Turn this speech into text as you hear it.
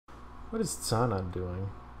What is Tsanad doing?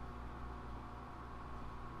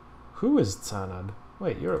 Who is Tsanad?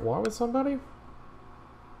 Wait, you're at war with somebody?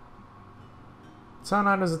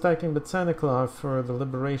 Tsanad is attacking Botanicla for the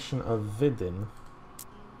liberation of Vidin.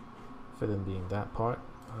 Vidin being that part.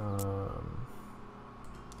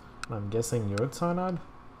 I'm guessing you're Tsanad?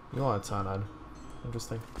 You are Tsanad.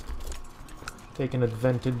 Interesting. Taking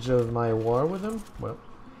advantage of my war with him? Well,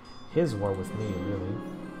 his war with me, really.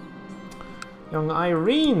 Young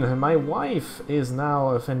Irene, my wife, is now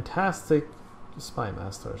a fantastic spy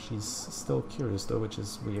master. She's still curious though, which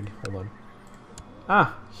is weird. Hold on.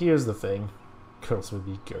 Ah, here's the thing. Girls would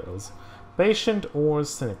be girls. Patient or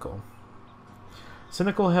cynical?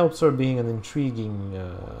 Cynical helps her being an intriguing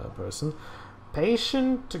person.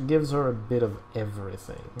 Patient gives her a bit of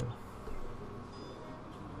everything.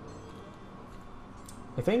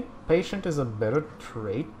 I think patient is a better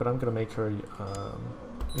trait, but I'm gonna make her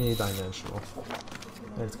unidimensional.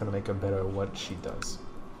 And it's gonna make her better at what she does.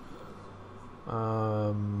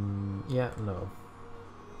 Yeah, no.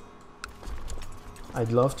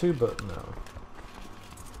 I'd love to, but no.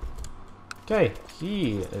 Okay,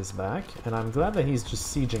 he is back, and I'm glad that he's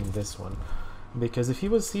just sieging this one. Because if he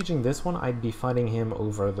was sieging this one, I'd be fighting him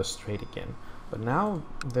over the strait again. But now,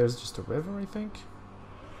 there's just a river, I think?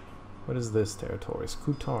 What is this territory?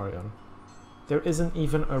 Skutarion. There isn't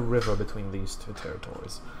even a river between these two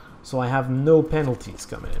territories. So I have no penalties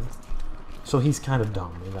coming in. So he's kind of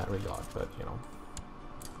dumb in that regard, but, you know.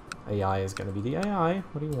 AI is going to be the AI.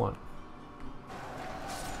 What do you want?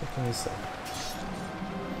 What can you say?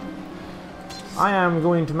 I am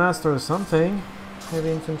going to master something.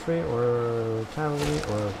 Heavy infantry or cavalry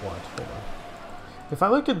or what? Hold on. If I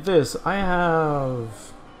look at this, I have...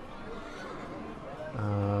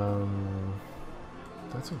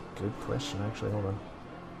 that's a good question, actually. Hold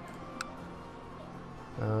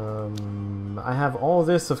on. I have all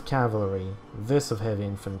this of cavalry, this of heavy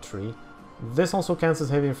infantry. This also counts as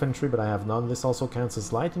heavy infantry, but I have none. This also counts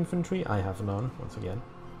as light infantry. I have none, once again.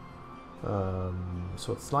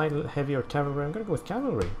 So it's light, heavy, or cavalry. I'm gonna go with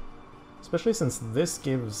cavalry. Especially since this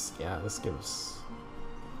gives... yeah, this gives...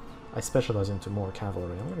 I specialize into more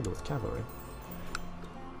cavalry. I'm gonna go with cavalry.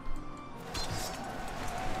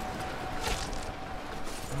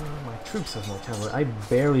 My troops have more cavalry. I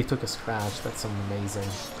barely took a scratch. That's amazing.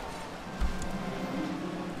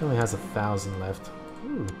 He only has 1,000 left.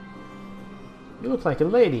 Ooh. You look like a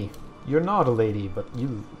lady. You're not a lady, but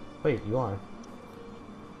you... wait, you are.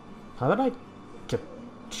 How did I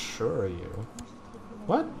capture you?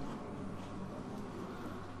 What?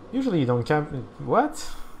 Usually you don't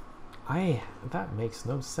what? That makes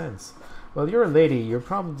no sense. Well, you're a lady. You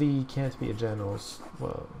probably can't be a general.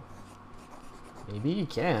 Well, maybe you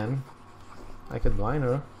can. I could blind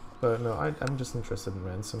her. But no, I'm just interested in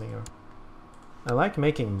ransoming her. I like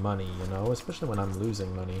making money, you know, especially when I'm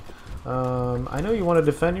losing money. I know you want to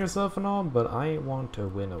defend yourself and all, but I want to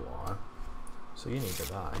win a war. So you need to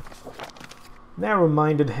die.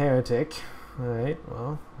 Narrow-minded heretic. Alright,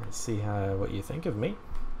 well, let's see what you think of me.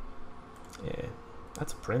 Yeah,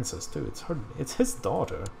 that's a princess too. It's his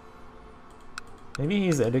daughter. Maybe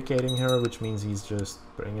he's educating her, which means he's just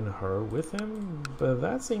bringing her with him. But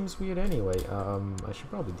that seems weird anyway. I should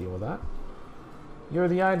probably deal with that. You're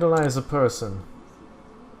the idolizer person.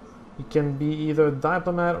 You can be either a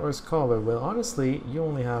diplomat or a scholar. Well, honestly, you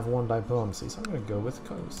only have one diplomacy, so I'm gonna go with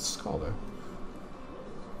scholar.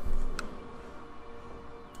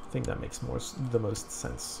 I think that makes the most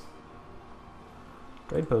sense.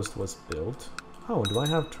 Trade post was built. Oh, do I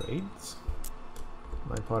have trades?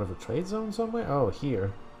 Am I part of a trade zone somewhere? Oh,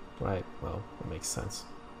 here. Right, well, that makes sense.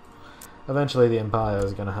 Eventually the Empire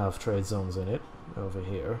is gonna have trade zones in it, over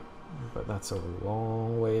here. But that's a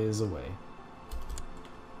long ways away.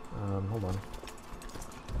 Hold on.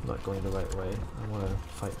 I'm not going the right way. I want to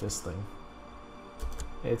fight this thing.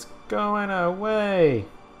 It's going away!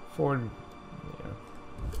 For... yeah.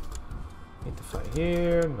 Need to fight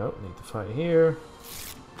here. Nope, need to fight here.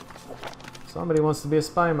 Somebody wants to be a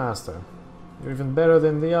spy master. You're even better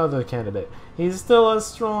than the other candidate. He's still a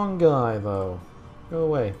strong guy, though. Go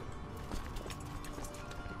away.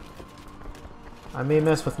 I may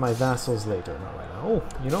mess with my vassals later, not right now. Oh,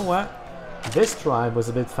 you know what? This tribe was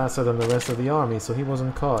a bit faster than the rest of the army, so he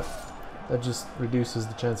wasn't caught. That just reduces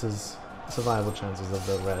the chances, survival chances of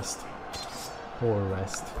the rest. Or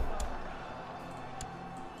rest.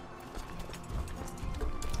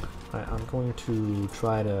 Alright, I'm going to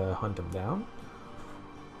try to hunt him down.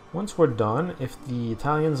 Once we're done, if the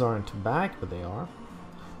Italians aren't back, but they are.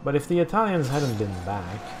 But if the Italians hadn't been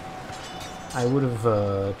back, I would have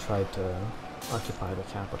tried to occupy the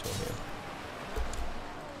capital here.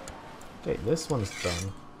 Okay, this one's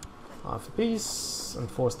done. Half a piece.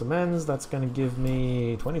 Enforced amends. That's going to give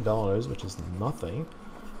me $20, which is nothing.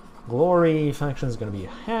 Glory faction is going to be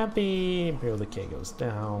happy. Imperial Decay goes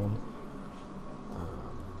down.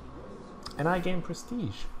 And I gain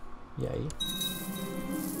prestige. Yay.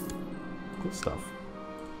 Cool stuff.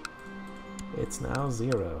 It's now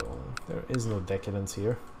 0. There is no decadence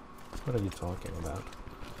here. What are you talking about?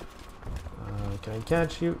 Can I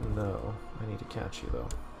catch you? No. I need to catch you, though.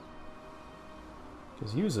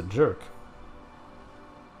 Because you's a jerk.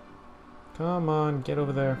 Come on, get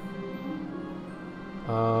over there.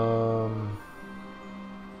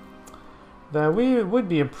 That would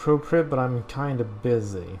be appropriate, but I'm kind of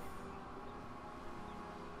busy.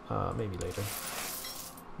 Maybe later.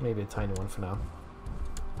 Maybe a tiny one for now.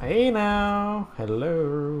 Hey now!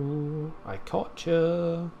 Hello! I caught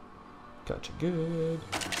ya! Got you good.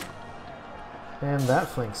 And that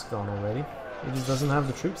flank's gone already. He just doesn't have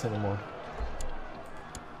the troops anymore.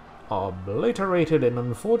 Obliterated, and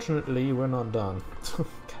unfortunately we're not done. God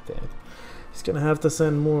damn it. He's gonna have to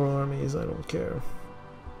send more armies, I don't care.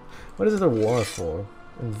 What is it a war for?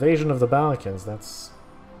 Invasion of the Balkans, that's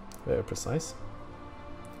very precise.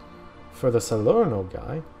 For the Salerno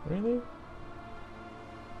guy? Really?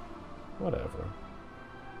 Whatever.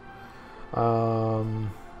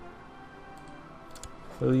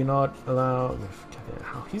 Will you not allow...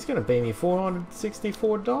 He's gonna pay me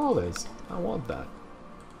 $464. I want that.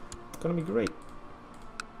 It's gonna be great.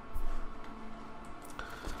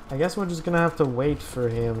 I guess we're just gonna have to wait for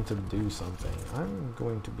him to do something. I'm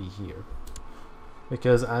going to be here.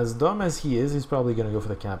 Because as dumb as he is, he's probably gonna go for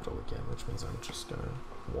the capital again, which means I'm just gonna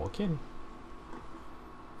walk in.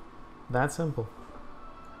 That simple.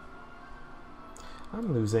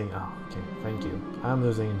 I'm losing... Oh, okay, thank you. I'm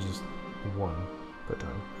losing just 1 per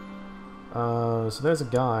turn. So there's a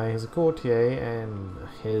guy, he's a courtier, and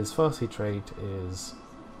his fussy trait is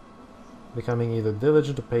becoming either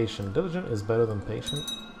diligent or patient. Diligent is better than patient.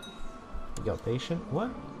 You got patient? What?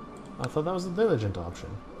 I thought that was the diligent option.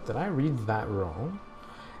 Did I read that wrong?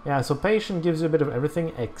 Yeah, so patient gives you a bit of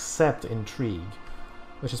everything except intrigue,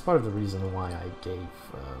 which is part of the reason why I gave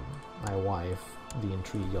my wife the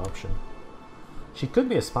intrigue option. She could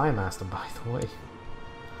be a spy master, by the way.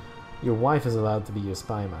 Your wife is allowed to be your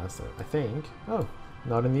spy master, I think. Oh,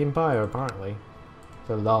 not in the Empire, apparently.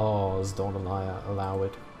 The laws don't allow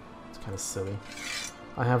it. It's kind of silly.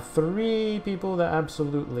 I have 3 people that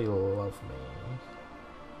absolutely love me.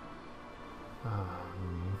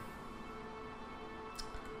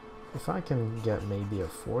 If I can get maybe a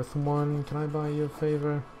 4th one, can I buy you a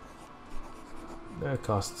favor? That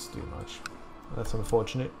costs too much. That's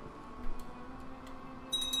unfortunate.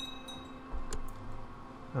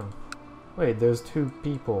 Oh. Wait, there's 2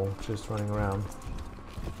 people just running around.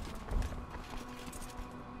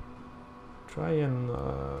 Try and,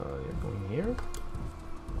 you're going here?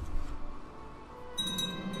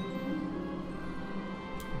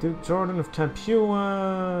 Duke Jordan of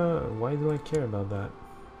Capua! Why do I care about that?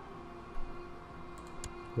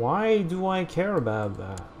 Why do I care about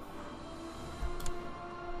that?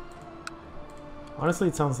 Honestly,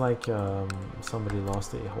 it sounds like somebody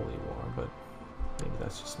lost a holy war, but maybe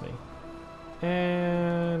that's just me.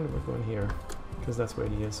 And we're going here, because that's where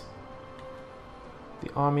he is.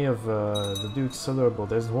 The army of the Duke Salerno.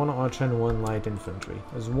 There's 1 archer and 1 light infantry.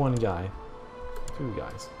 There's 1 guy. 2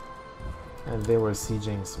 guys. And they were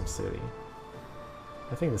sieging some city.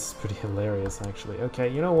 I think this is pretty hilarious, actually. Okay,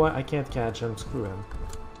 you know what? I can't catch him. Screw him.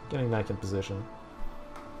 Getting back in position.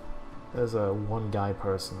 There's a 1 guy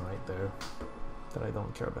person right there that I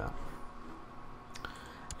don't care about.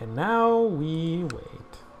 And now we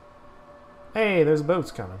wait. Hey, there's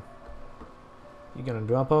boats coming. You gonna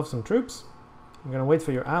drop off some troops? I'm gonna wait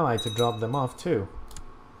for your ally to drop them off too.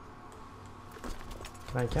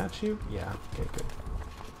 Can I catch you? Yeah, okay, good.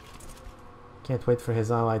 Can't wait for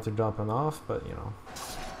his ally to drop them off, but you know.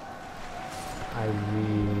 I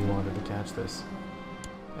really wanted to catch this.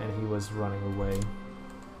 And he was running away.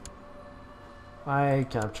 I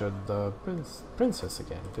captured the princess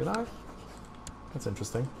again, did I? That's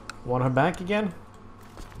interesting. Want her back again?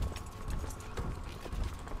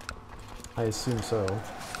 I assume so.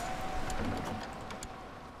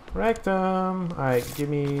 Rectum! Alright, give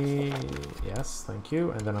me... Yes, thank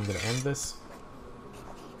you. And then I'm gonna end this.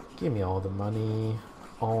 Give me all the money.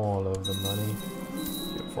 All of the money.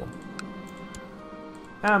 Beautiful.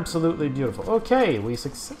 Absolutely beautiful. Okay, we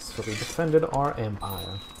successfully defended our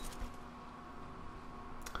empire.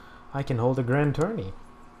 I can hold a grand tourney.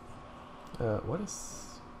 What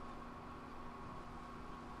is...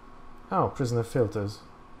 Oh, prisoner filters.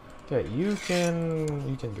 Okay, you can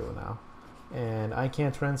go now. And I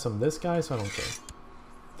can't ransom this guy, so I don't care.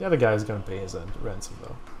 The other guy is gonna pay his ransom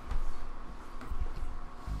though.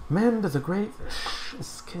 Mend the Great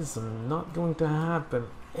Schism, not going to happen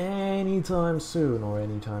anytime soon or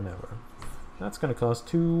anytime ever. That's gonna cost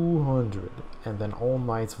 200, and then all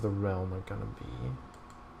Knights of the Realm are gonna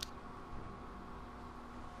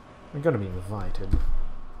be invited.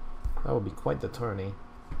 That would be quite the tourney.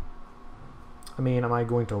 I mean, am I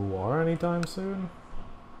going to war anytime soon?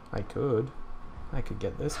 I could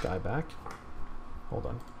get this guy back. Hold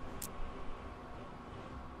on.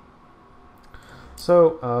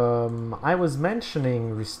 So, I was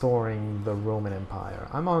mentioning restoring the Roman Empire.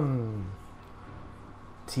 I'm on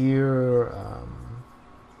tier...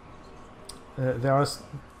 there are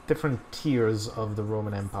different tiers of the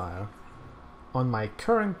Roman Empire. On my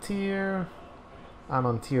current tier, I'm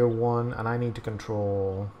on tier 1, and I need to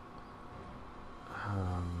control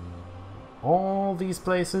all these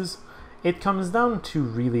places. It comes down to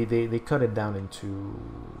really, they cut it down into...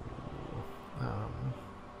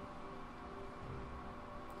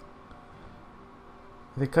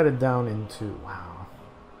 they cut it down into, wow.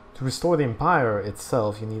 To restore the empire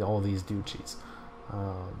itself, you need all these duchies.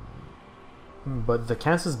 But the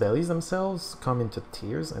casus bellis themselves come into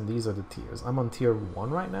tiers, and these are the tiers. I'm on tier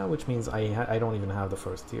 1 right now, which means I don't even have the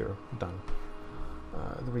first tier done.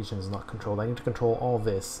 The region is not controlled. I need to control all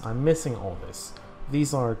this. I'm missing all this.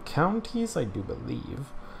 These are counties, I do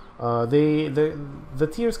believe. The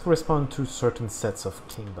tiers correspond to certain sets of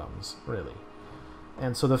kingdoms, really.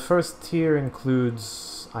 And so the first tier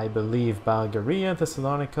includes, I believe, Bulgaria,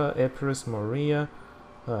 Thessalonica, Epirus, Morea,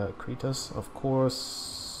 Kretos, of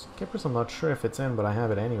course. Cyprus, I'm not sure if it's in, but I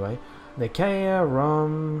have it anyway. Nicaea,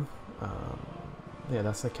 Rome, yeah,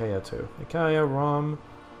 that's Nicaea too. Nicaea, Rome,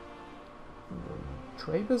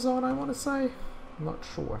 Trebizond, I want to say? I'm not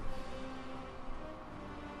sure.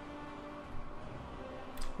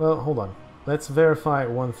 Well, hold on. Let's verify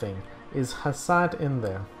one thing. Is Hassad in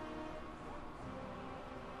there?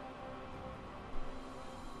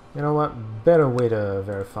 You know what? Better way to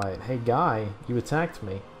verify it. Hey guy, you attacked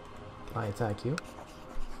me. Can I attack you?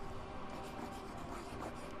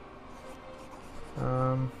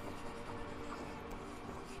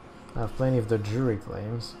 I have plenty of the jury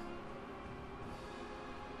claims.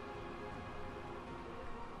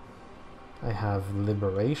 I have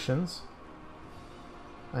liberations.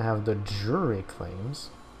 I have the jury claims.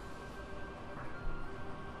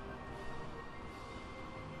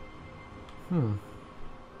 I'm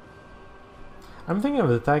thinking of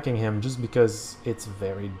attacking him just because it's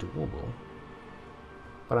very doable.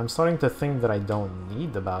 But I'm starting to think that I don't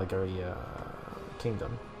need the Bulgaria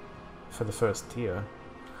kingdom for the first tier.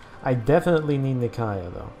 I definitely need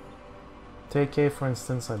Nicaea though. Teke, for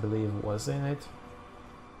instance, I believe was in it.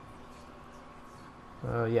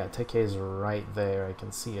 Yeah, Teke is right there, I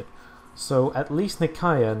can see it. So at least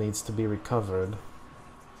Nicaea needs to be recovered.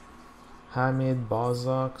 Hamid,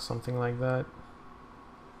 Bazak, something like that.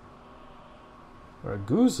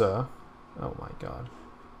 Ragusa? Oh my god.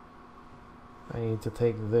 I need to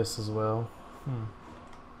take this as well.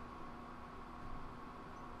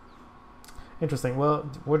 Interesting. Well,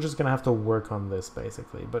 we're just gonna have to work on this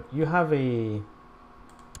basically. But you have a...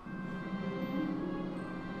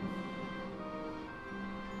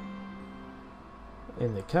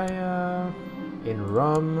 in Nicaea, in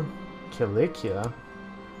Rum, Kilikia.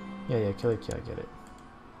 Yeah, Kilikia, I get it.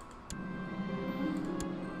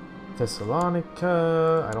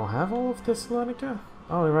 Thessalonica. I don't have all of Thessalonica?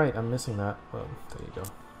 Oh, right, I'm missing that. Well, there you go.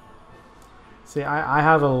 See, I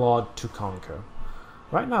have a lot to conquer.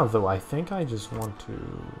 Right now, though, I think I just want to...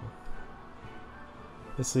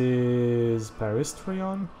 This is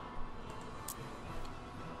Peristrion.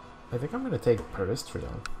 I think I'm going to take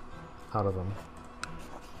Peristrion out of them.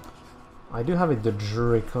 I do have a de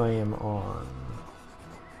jure claim on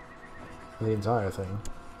the entire thing.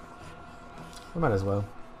 I might as well.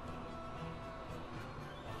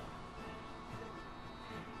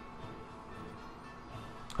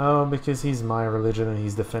 Oh, because he's my religion and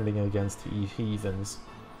he's defending against heathens.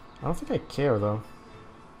 I don't think I care, though.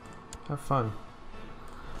 Have fun.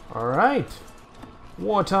 Alright.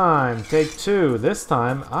 Wartime. Take 2. This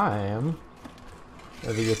time, I am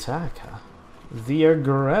the attacker. The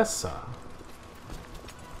aggressor.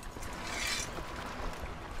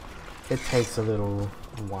 It takes a little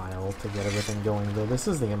while to get everything going, though. This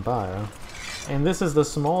is the Empire. And this is the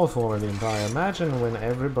small form of the Empire. Imagine when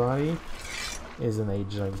everybody is in a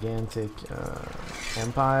gigantic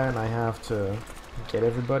empire and I have to get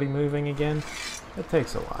everybody moving again. It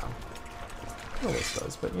takes a while. It always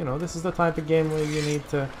does, but you know, this is the type of game where you need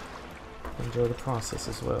to enjoy the process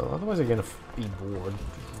as well. Otherwise you're gonna be bored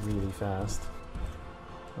really fast.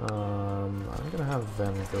 I'm gonna have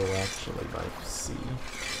them go actually by sea.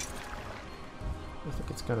 I think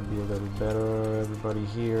it's gonna be a little better. Everybody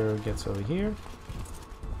here gets over here.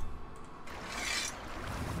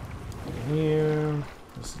 Here.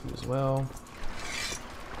 This is you as well.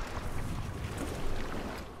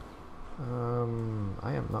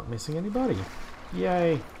 I am not missing anybody.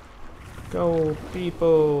 Yay! Go,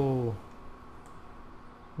 people!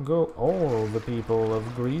 Go, all the people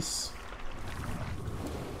of Greece.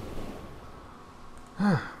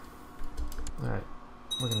 Alright,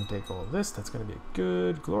 we're gonna take all of this. That's gonna be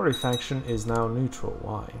good. Glory faction is now neutral.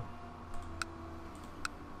 Why?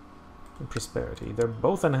 And prosperity. They're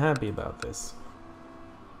both unhappy about this.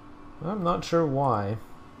 I'm not sure why.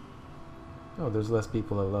 Oh, there's less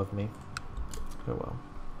people that love me. Oh well.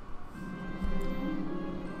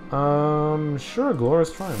 Sure,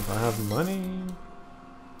 glorious triumph. I have money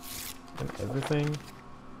and everything.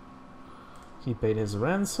 He paid his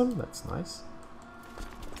ransom. That's nice.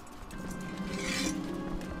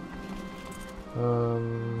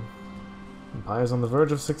 Empire's on the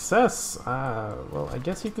verge of success. Well, I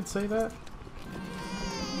guess you could say that.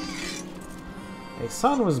 A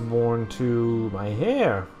son was born to my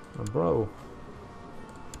heir. Oh, bro.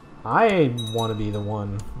 I want to be the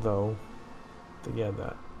one, though, to get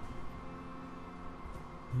that.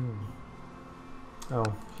 Oh,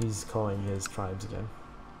 he's calling his tribes again.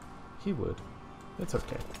 He would. It's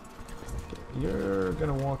okay. You're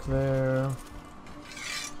gonna walk there.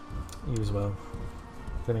 You as well.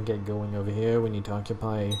 Gonna get going over here. We need to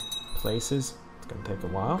occupy places. It's gonna take a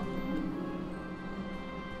while.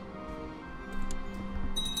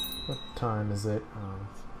 What time is it? Oh,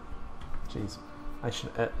 jeez. I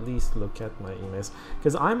should at least look at my emails.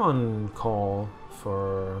 Because I'm on call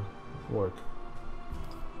for work.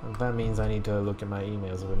 And that means I need to look at my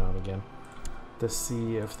emails every now and again. To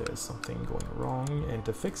see if there's something going wrong. And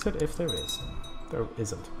to fix it if there is. There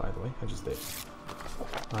isn't, by the way. I just did.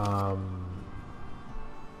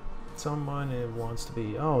 Someone wants to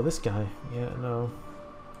be... Oh, this guy. Yeah, no.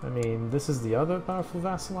 I mean, this is the other powerful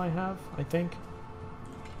vassal I have, I think.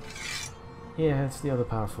 Yeah, it's the other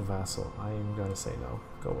powerful vassal. I'm gonna say no.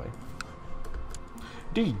 Go away.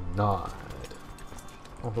 Denied.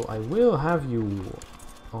 Although I will have you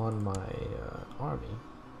on my army.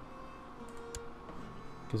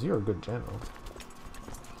 Because you're a good general.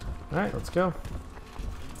 Alright, let's go.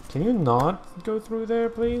 Can you not go through there,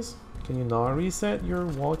 please? Can you not reset your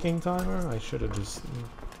walking timer? I should have just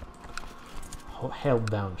held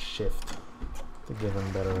down shift to give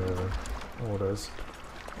him better orders.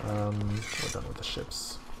 We're done with the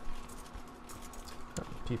ships.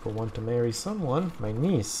 People want to marry someone. My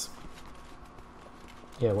niece.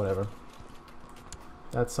 Yeah, whatever.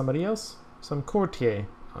 That's somebody else? Some courtier.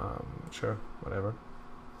 Sure, whatever.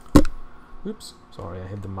 Oops, sorry, I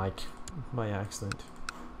hit the mic by accident.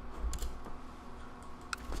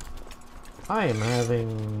 I am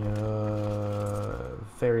having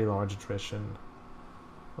very large attrition.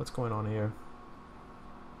 What's going on here?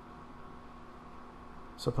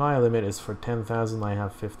 Supply limit is for 10,000, I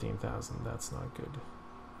have 15,000. That's not good.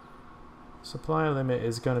 Supply limit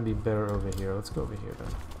is going to be better over here. Let's go over here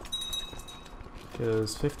then.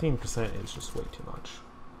 Because 15% is just way too much.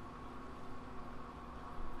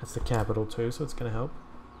 That's the capital too, so it's going to help.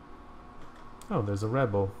 Oh, there's a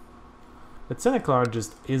rebel. But Seneclar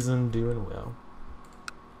just isn't doing well.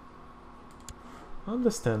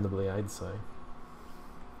 Understandably, I'd say.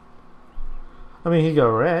 I mean, he got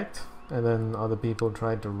wrecked, and then other people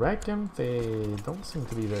tried to wreck him. They don't seem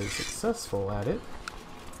to be very successful at it.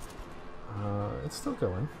 It's still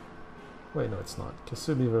going. Wait, no, it's not.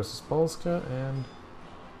 Kasubi versus Polska, and...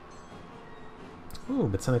 Ooh,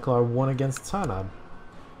 but Seneclar won against Tanab.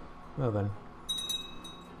 Well then.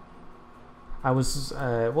 I was,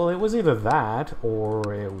 well, it was either that,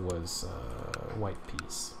 or it was, White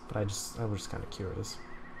Peace. But I was just kind of curious.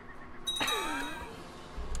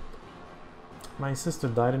 My sister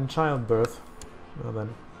died in childbirth. Well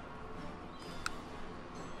then.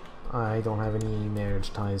 I don't have any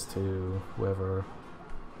marriage ties to whoever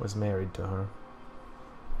was married to her.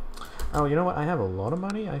 Oh, you know what? I have a lot of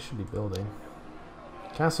money. I should be building.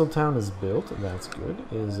 Castletown is built. That's good.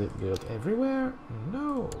 Is it built everywhere?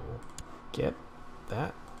 No. Get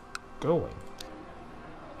that going.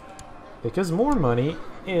 Because more money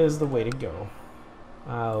is the way to go.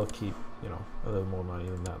 I'll keep, you know, a little more money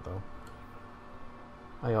than that, though.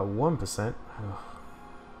 I got 1%.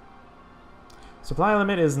 Supply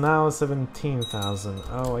limit is now 17,000.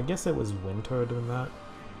 Oh, I guess it was winter doing that.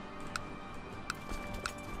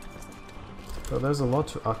 So there's a lot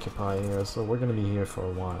to occupy here, so we're gonna be here for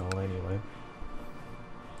a while anyway.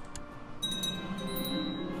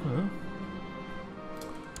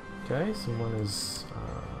 Okay, someone is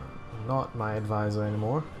not my advisor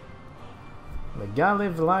anymore.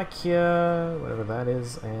 Megalivlakia, whatever that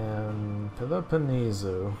is, and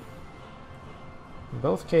Peloponneso. In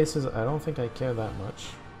both cases, I don't think I care that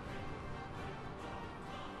much.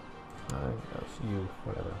 You,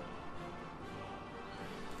 whatever.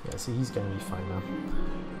 Yeah, see, he's gonna be fine now.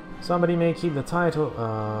 Somebody may keep the title.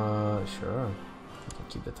 Sure. You can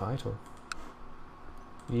keep the title.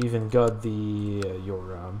 You even got the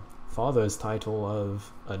your father's title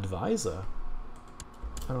of advisor.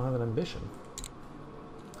 I don't have an ambition.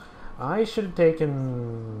 I should have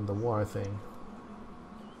taken the war thing.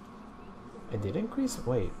 I did increase?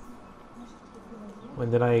 Wait. When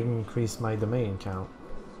did I increase my domain count?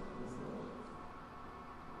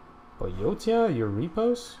 Boyotia, your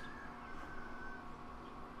repos?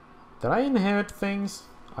 Did I inherit things?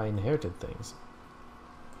 I inherited things.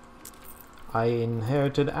 I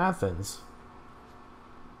inherited Athens.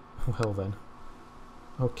 Well then.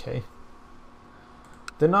 Okay.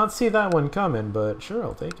 Did not see that one coming, but sure,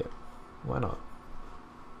 I'll take it. Why not?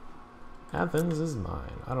 Athens is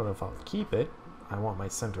mine. I don't know if I'll keep it. I want my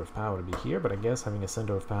center of power to be here, but I guess having a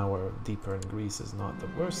center of power deeper in Greece is not the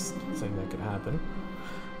worst thing that could happen.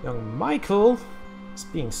 Young Michael is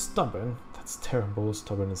being stubborn. That's terrible.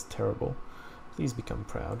 Stubborn is terrible. Please become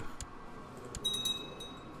proud.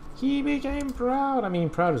 He became proud! I mean,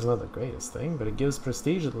 proud is not the greatest thing, but it gives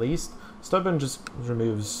prestige at least. Stubborn just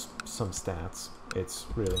removes some stats. It's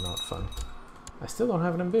really not fun. I still don't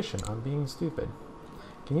have an ambition. I'm being stupid.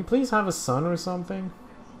 Can you please have a son or something?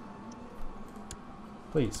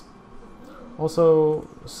 Please. Also,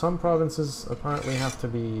 some provinces apparently have to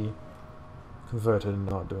be converted. I'm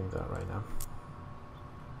not doing that right now.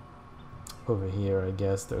 Over here, I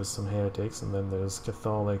guess, there's some heretics, and then there's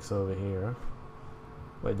Catholics over here.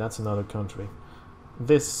 Wait, that's another country.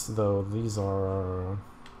 This, though, these are...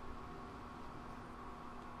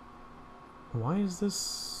 Why is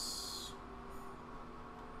this...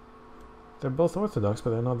 They're both Orthodox,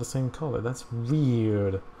 but they're not the same color. That's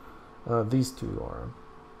weird. These two are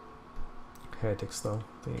heretics, though.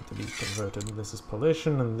 They need to be converted. This is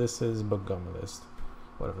Paulician, and this is Bogomilist.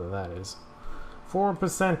 Whatever that is.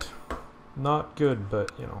 4%. Not good,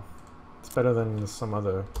 but, you know, it's better than some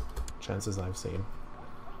other chances I've seen.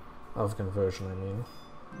 Of conversion, I mean.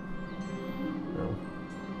 No.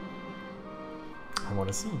 I want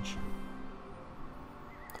a siege.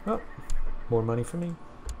 Oh, more money for me.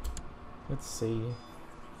 Let's see.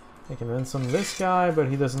 I can ransom this guy, but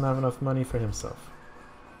he doesn't have enough money for himself.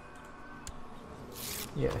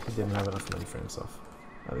 Yeah, he didn't have enough money for himself.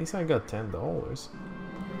 At least I got $10.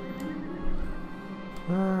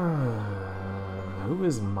 Who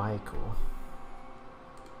is Michael?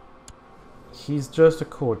 He's just a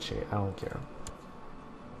courtier, I don't care.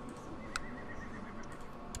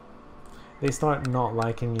 They start not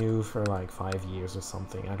liking you for like 5 years or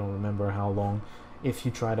something. I don't remember how long, if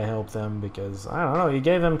you try to help them, because, I don't know, you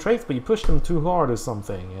gave them traits but you pushed them too hard or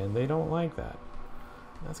something, and they don't like that.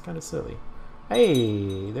 That's kind of silly.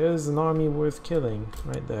 Hey, there's an army worth killing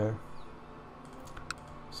right there.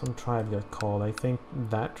 Some tribe got called. I think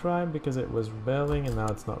that tribe, because it was rebelling and now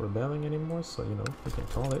it's not rebelling anymore, so, you know, we can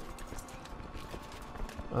call it.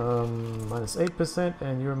 Minus 8%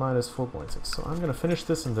 and you're minus 4.6. So I'm gonna finish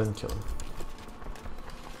this and then kill him.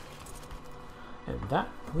 And that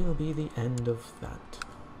will be the end of that.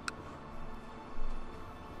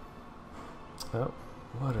 Oh,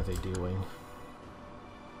 what are they doing?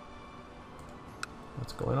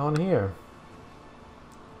 What's going on here?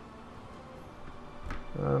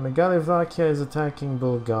 Megalivlakia is attacking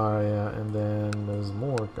Bulgaria, and then there's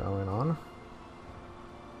more going on.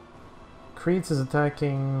 Crete is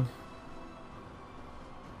attacking...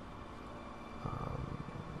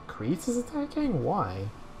 Crete is attacking? Why?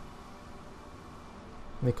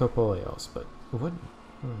 Nicopolios, but what?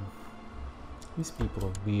 These people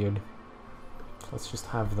are weird. Let's just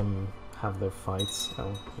have them have their fights. I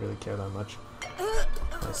don't really care that much.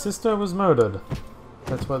 My sister was murdered.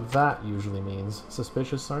 That's what that usually means.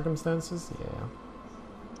 Suspicious circumstances? Yeah.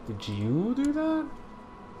 Did you do that?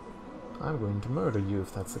 I'm going to murder you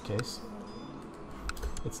if that's the case.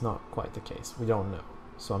 It's not quite the case. We don't know.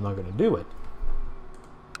 So I'm not going to do it.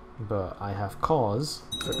 But I have cause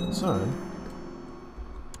for concern.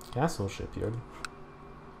 Castle shipyard.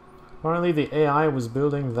 Apparently the AI was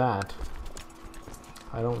building that.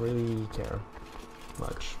 I don't really care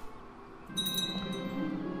much.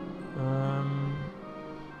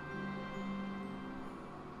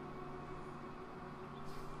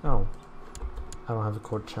 Oh. I don't have a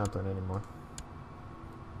court chaplain anymore.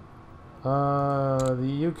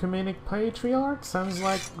 The Ecumenic Patriarch? Sounds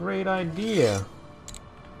like a great idea.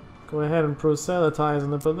 Go ahead and proselytize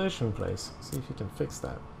in the Paulician place. See if you can fix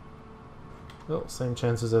that. Well, same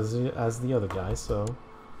chances as the other guy, so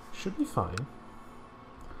should be fine.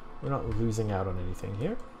 We're not losing out on anything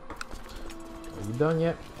here. Are you done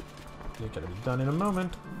yet? You're gonna be done in a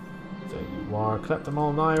moment. There you are. Collect them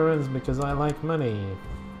all in irons because I like money.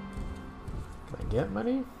 Can I get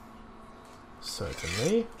money?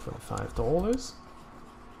 Certainly. $25.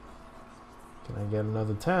 Can I get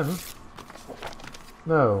another 10?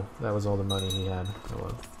 No, that was all the money he had. Oh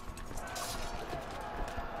well.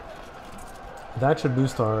 That should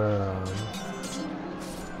boost our...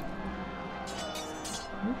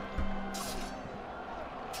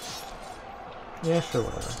 Yeah, sure,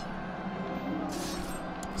 whatever.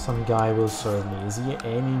 Some guy will serve me. Is he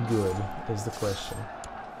any good, is the question.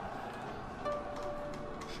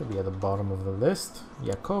 Should be at the bottom of the list.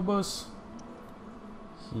 Jacobus.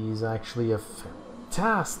 He's actually a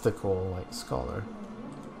fantastical, scholar.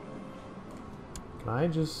 Can I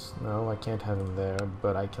just... No, I can't have him there,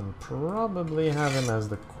 but I can probably have him as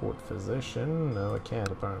the court physician. No, I can't,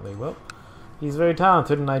 apparently. Well, he's very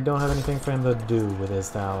talented, and I don't have anything for him to do with his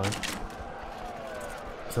talent.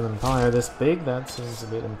 It's an empire this big, that seems a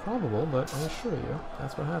bit improbable, but I assure you,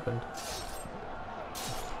 that's what happened.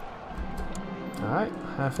 Alright,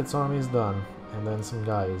 half its army is done, and then some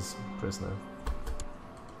guy is prisoner.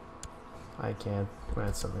 I can't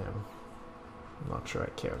ransom him. I'm not sure I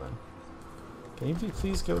care then. Can you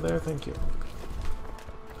please go there? Thank you.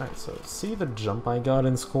 Alright, so see the jump I got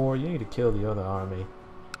in score? You need to kill the other army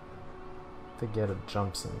to get a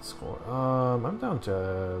jumps in score. I'm down to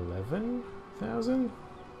 11,000?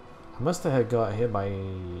 I must have got hit by...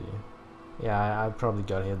 Yeah, I probably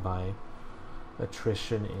got hit by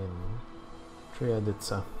attrition in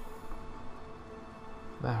Triaditsa.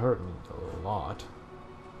 That hurt me a lot.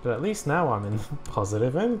 But at least now I'm in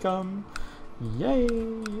positive income. Yay!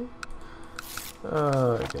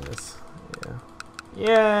 Oh goodness. Yeah.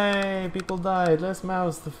 Yay! People died. Less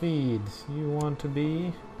mouths to feed. You want to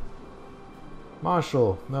be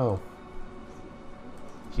Marshal? No.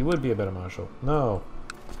 He would be a better Marshal. No.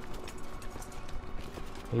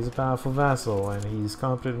 He's a powerful vassal, and he's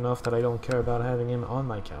competent enough that I don't care about having him on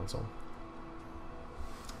my council.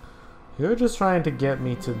 You're just trying to get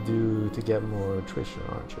me to get more attrition,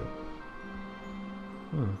 aren't you?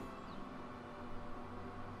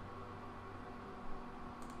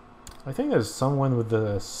 I think there's someone with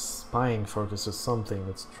the spying focus or something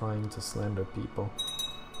that's trying to slander people.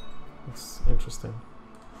 It's interesting.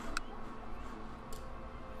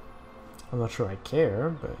 I'm not sure I care,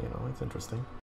 but you know, it's interesting.